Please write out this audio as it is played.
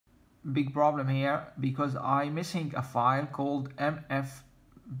big problem here because I'm missing a file called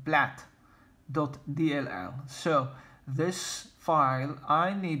MFPlat.dll. So this file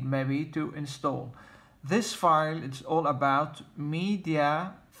I need maybe to install. This file is all about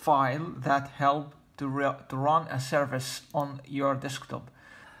media file that help to run a service on your desktop.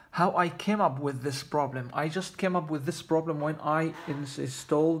 How I came up with this problem? I just came up with this problem when I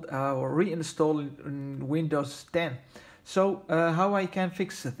installed or reinstalled in Windows 10. So how I can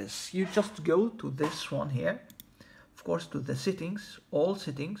fix this? You just go to this one here, of course, to the settings, all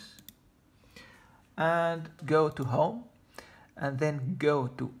settings, and go to home, and then go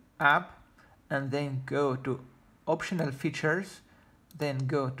to app, and then go to optional features, then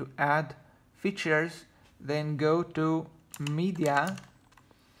go to add features, then go to media,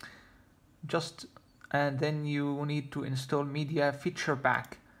 and then you need to install media feature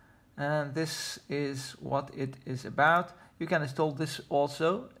pack, and this is what it is about. You can install this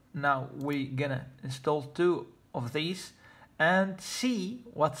also. Now we're gonna install 2 of these and see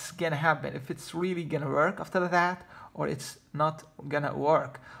what's gonna happen, if it's really gonna work after that or it's not gonna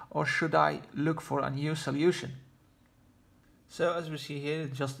work, or should I look for a new solution. So as we see here,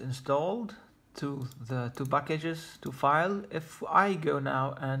 it just installed to the 2 packages to file. If I go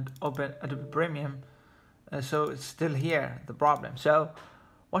now and open Adobe Premium, so it's still here, the problem. So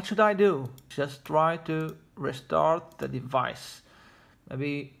what should I do? Just try to restart the device.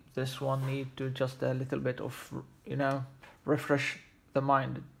 Maybe this one need to just a little bit of, refresh the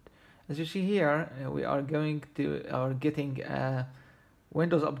mind. As you see here, we are getting a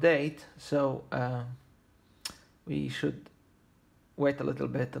Windows update, so we should wait a little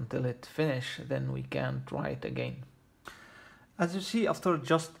bit until it finishes, then we can try it again. As you see, after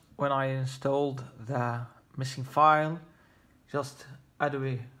just when I installed the missing file, just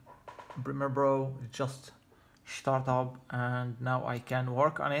Adobe Premiere Pro just start up, and now I can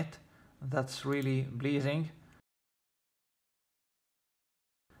work on it. That's really pleasing.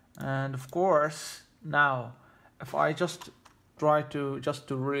 And of course, now if I just try to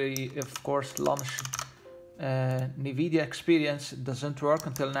really, of course, launch NVIDIA Experience, it doesn't work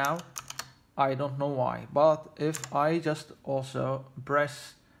until now. I don't know why, but if I just also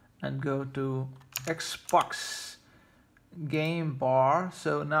press and go to Xbox game bar,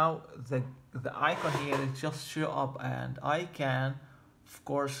 so now the icon here is just show up, and I can of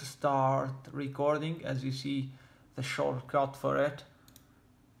course start recording. As you see, the shortcut for it,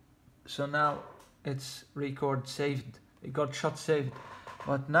 so now it's record shot saved.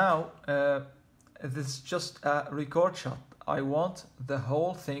 But now this is just a record shot. I want the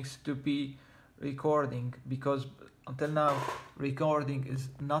whole things to be recording, because until now recording is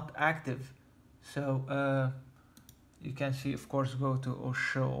not active. So you can see, of course, go to or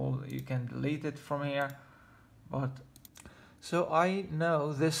show all, you can delete it from here. But so I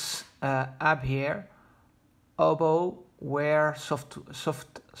know this app here,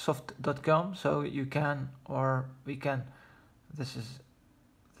 soft.com, so you can, or we can, this is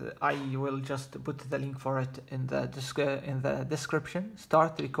I will just put the link for it in the description.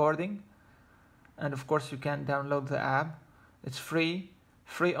 Start recording, and of course you can download the app. It's free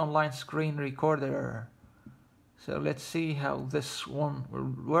online screen recorder. So let's see how this one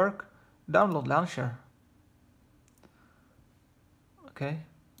will work. Download launcher. Okay.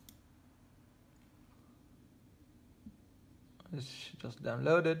 It's just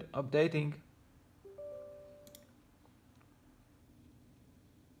downloaded, updating.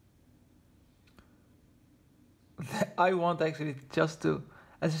 I want actually just to,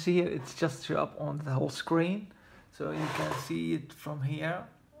 as you see here, it's just show up on the whole screen, so you can see it from here.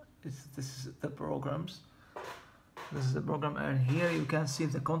 This is the programs. This is the program, and here you can see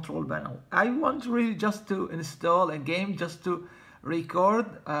the control panel. I want really just to install a game, just to record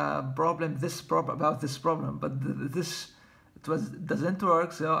about this problem, but doesn't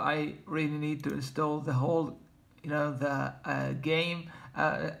work. So I really need to install the whole, the game,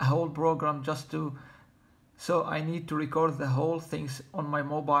 a whole program just to. So I need to record the whole things on my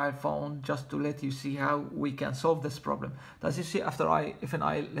mobile phone just to let you see how we can solve this problem. As you see, after I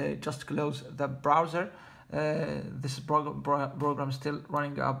just close the browser, this program is still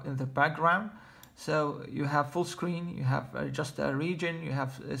running up in the background. So you have full screen, you have just a region, you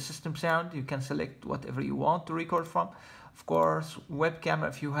have a system sound, you can select whatever you want to record from. Of course, webcam,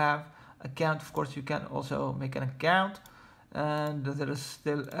 if you have account, of course you can also make an account. And there is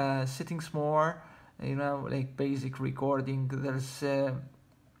still settings more, like basic recording. There's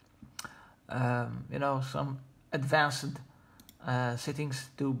some advanced settings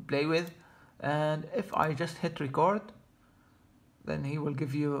to play with. And if I just hit record, then he will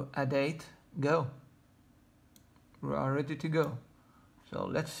give you a date. Go. We are ready to go. So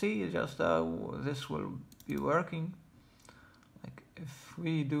let's see just how this will be working. Like if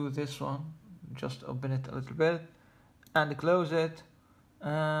we do this one, just open it a little bit and close it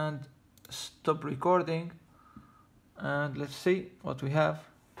and stop recording, and let's see what we have.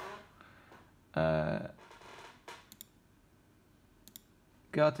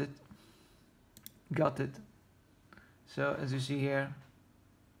 Got it. So as you see here,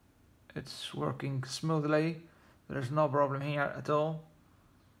 it's working smoothly. There's no problem here at all.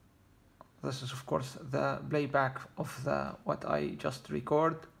 This is of course the playback of what I just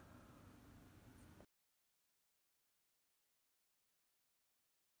recorded.